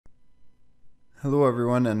Hello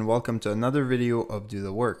everyone and welcome to another video of Do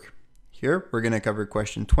the Work. Here we're going to cover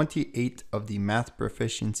question 28 of the Math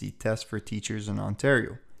Proficiency Test for Teachers in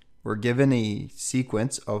Ontario. We're given a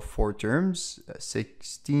sequence of 4 terms,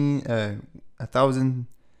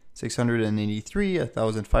 1,683,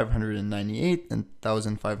 1,598,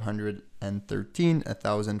 1,513,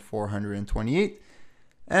 1,428,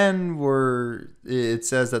 and it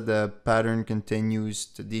says that the pattern continues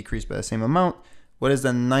to decrease by the same amount. What is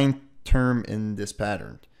the ninth term in this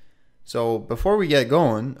pattern? So before we get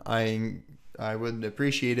going, I would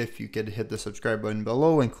appreciate if you could hit the subscribe button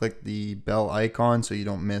below and click the bell icon so you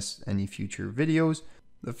don't miss any future videos.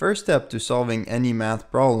 The first step to solving any math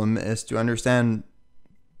problem is to understand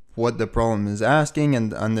what the problem is asking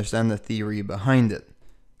and understand the theory behind it.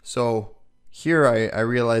 So here I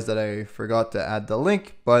realized that I forgot to add the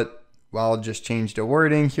link, but I'll just change the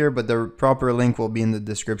wording here, but the proper link will be in the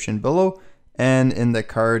description below and in the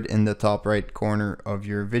card in the top right corner of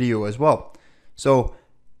your video as well. So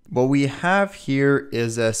what we have here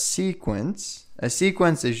is a sequence. A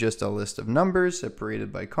sequence is just a list of numbers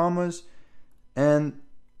separated by commas. And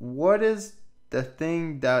what is the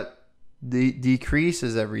thing that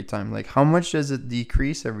decreases every time? Like, how much does it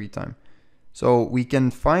decrease every time? So we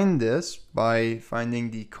can find this by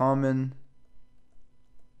finding the common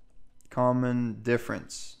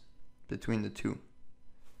difference between the two.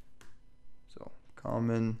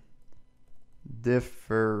 Common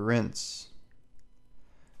difference.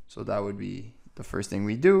 So that would be the first thing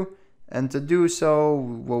we do. And to do so,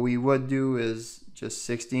 what we would do is just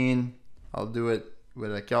 16. I'll do it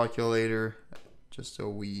with a calculator just so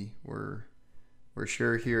we're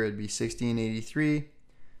sure here. It'd be 1683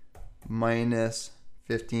 minus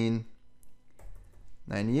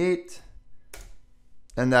 1598,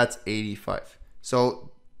 and that's 85.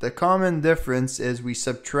 So the common difference is we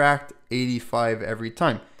subtract 85 every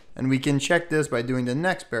time. And we can check this by doing the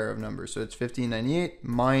next pair of numbers. So it's 1598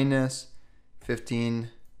 minus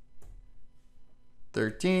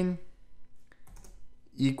 1513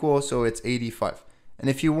 equals, so it's 85. And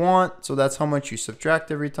if you want, so that's how much you subtract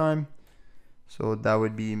every time. So that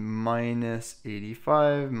would be minus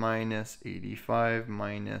 85 minus 85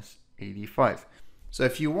 minus 85. So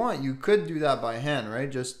if you want, you could do that by hand, right?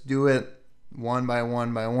 Just do it one by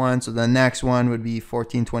one. So the next one would be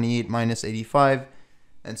 1428 minus 85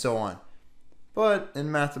 and so on. But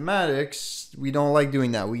in mathematics, we don't like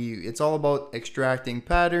doing that. It's all about extracting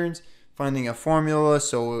patterns, finding a formula.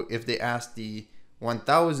 So if they ask the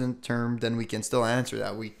 1000 term, then we can still answer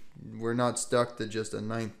that. We're not stuck to just a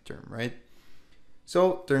ninth term, right?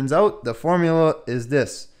 So turns out the formula is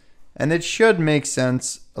this, and it should make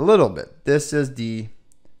sense a little bit. This is the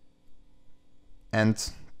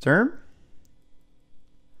nth term.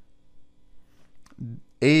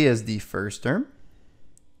 A is the first term.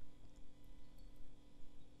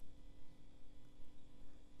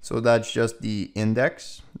 So that's just the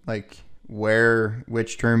index, like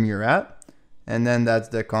which term you're at. And then that's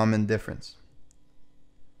the common difference.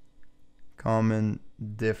 Common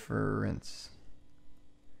difference.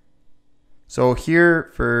 So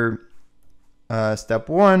here for step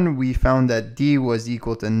 1, we found that D was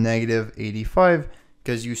equal to negative 85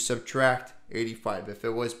 because you subtract 85. If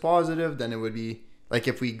it was positive, then it would be, like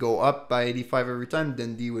if we go up by 85 every time,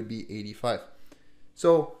 then D would be 85.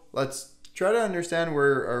 So let's try to understand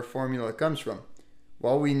where our formula comes from.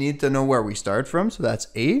 Well, we need to know where we start from. So that's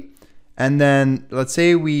A. And then let's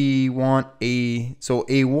say we want A. So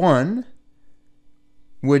A1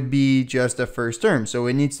 would be just the first term. So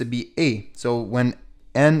it needs to be A. So when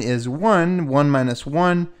n is 1, 1 minus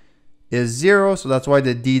 1 is 0. So that's why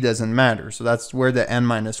the D doesn't matter. So that's where the n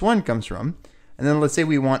minus 1 comes from. And then let's say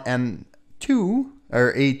we want n2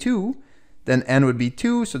 or A2, then n would be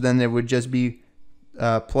 2, so then it would just be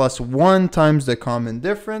plus 1 times the common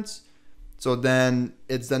difference. So then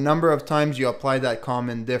it's the number of times you apply that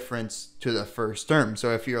common difference to the first term.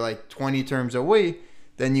 So if you're like 20 terms away,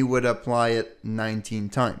 then you would apply it 19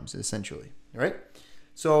 times essentially, right?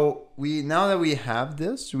 So now that we have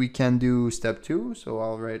this, we can do step 2. So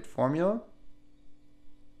I'll write formula.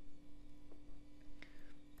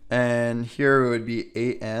 And here it would be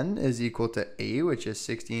an is equal to A, which is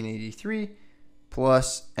 1683,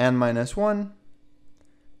 plus n minus 1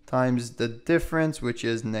 times the difference, which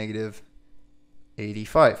is negative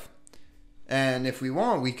 85. And if we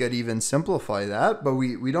want, we could even simplify that, but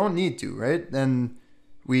we don't need to, right? Then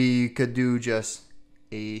we could do just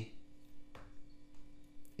A9,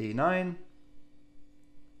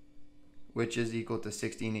 which is equal to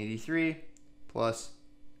 1683 plus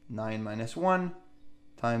 9 minus 1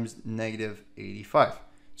 times negative 85.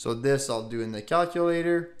 So this I'll do in the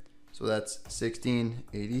calculator. So that's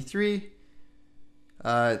 1683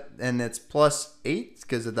 and it's plus 8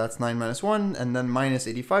 because that's 9 minus 1, and then minus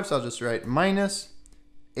 85. So I'll just write minus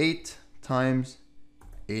 8 times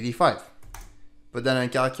 85. But then on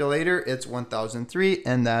calculator, it's 1003,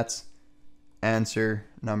 and that's answer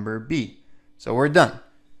number B. So we're done.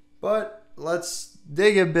 But let's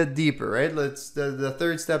dig a bit deeper, right? The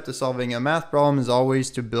third step to solving a math problem is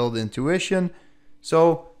always to build intuition.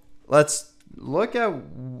 So let's look at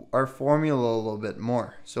our formula a little bit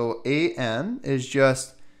more. So an is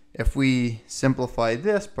just, if we simplify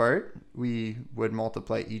this part, we would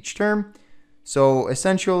multiply each term. So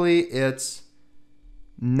essentially it's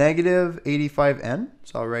negative 85n.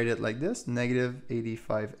 So I'll write it like this, negative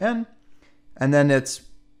 85n. And then it's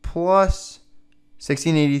plus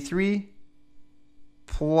 1683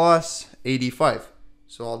 plus 85.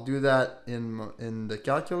 So I'll do that in the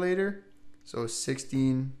calculator. So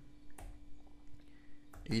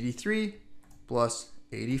 1683 plus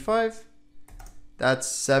 85.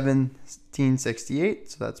 That's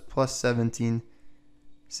 1768. So that's plus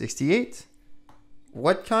 1768.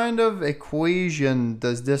 What kind of equation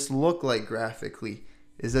does this look like graphically?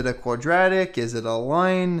 Is it a quadratic? Is it a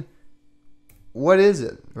line? What is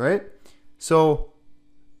it, right? So,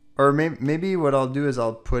 or maybe what I'll do is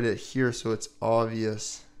I'll put it here so it's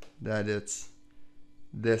obvious that it's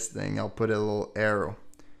this thing. I'll put a little arrow.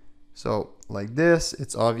 So like this,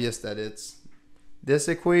 it's obvious that it's this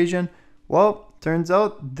equation. Well, turns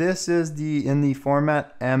out this is in the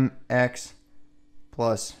format mx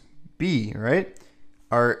plus b, right?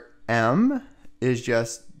 Our m is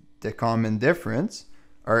just the common difference.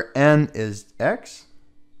 Our n is x.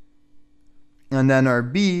 And then our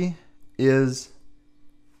b is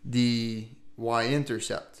the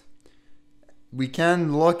y-intercept. We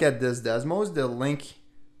can look at this Desmos. The link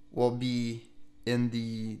will be in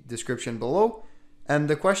the description below. And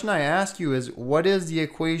the question I ask you is, what is the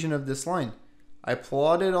equation of this line? I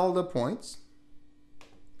plotted all the points.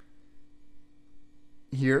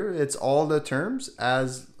 Here, it's all the terms,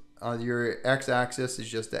 as your x-axis is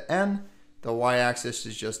just the n, the y-axis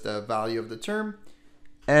is just the value of the term,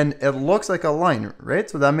 and it looks like a line, right?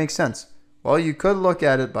 So that makes sense. Well, you could look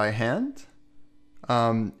at it by hand.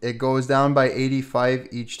 It goes down by 85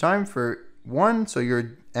 each time for 1, so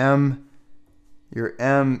your m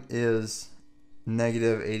is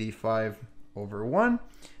negative 85 over 1.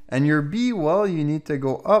 And your b, well, you need to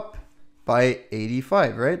go up by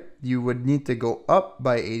 85, right? You would need to go up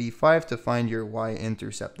by 85 to find your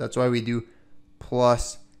y-intercept. That's why we do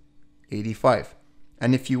plus 85.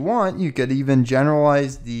 And if you want, you could even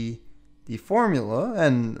generalize the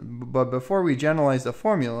formula. But before we generalize the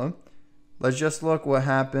formula, let's just look what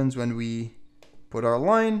happens when we put our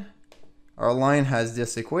line. Our line has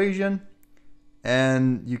this equation.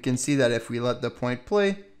 And you can see that if we let the point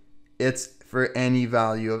play, it's for any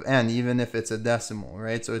value of n, even if it's a decimal,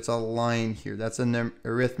 right? So it's a line here. That's an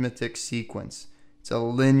arithmetic sequence. It's a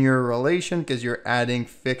linear relation because you're adding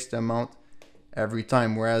fixed amount every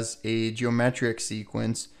time, whereas a geometric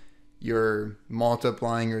sequence, you're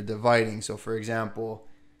multiplying or dividing. So for example,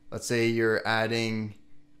 let's say you're adding,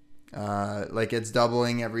 like it's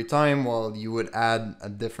doubling every time, well, you would add a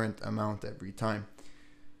different amount every time.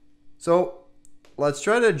 So let's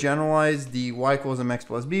try to generalize the y equals mx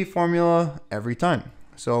plus b formula every time.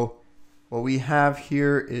 So what we have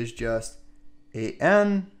here is just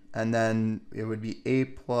an, and then it would be a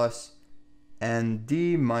plus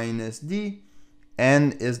nd minus d.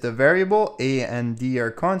 N is the variable, a and d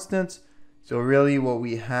are constants. So really what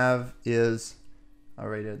we have is, I'll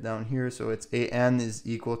write it down here, so it's an is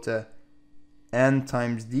equal to n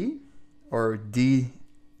times d, or d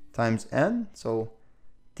times n. So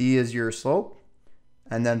d is your slope,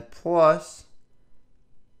 and then plus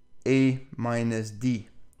a minus d.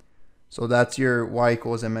 So that's your y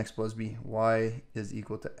equals mx plus b. Y is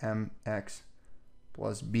equal to mx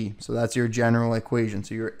plus b. So that's your general equation.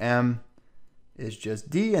 So your m is just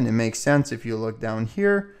d, and it makes sense if you look down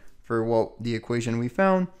here for what the equation we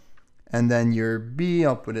found. And then your b,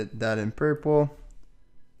 I'll put that in purple.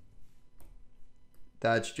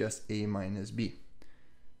 That's just a minus b.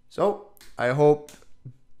 So I hope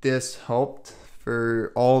this helped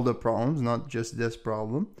for all the problems, not just this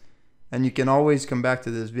problem. And you can always come back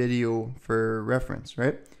to this video for reference,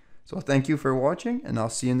 right? So thank you for watching, and I'll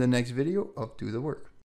see you in the next video of Do the Work.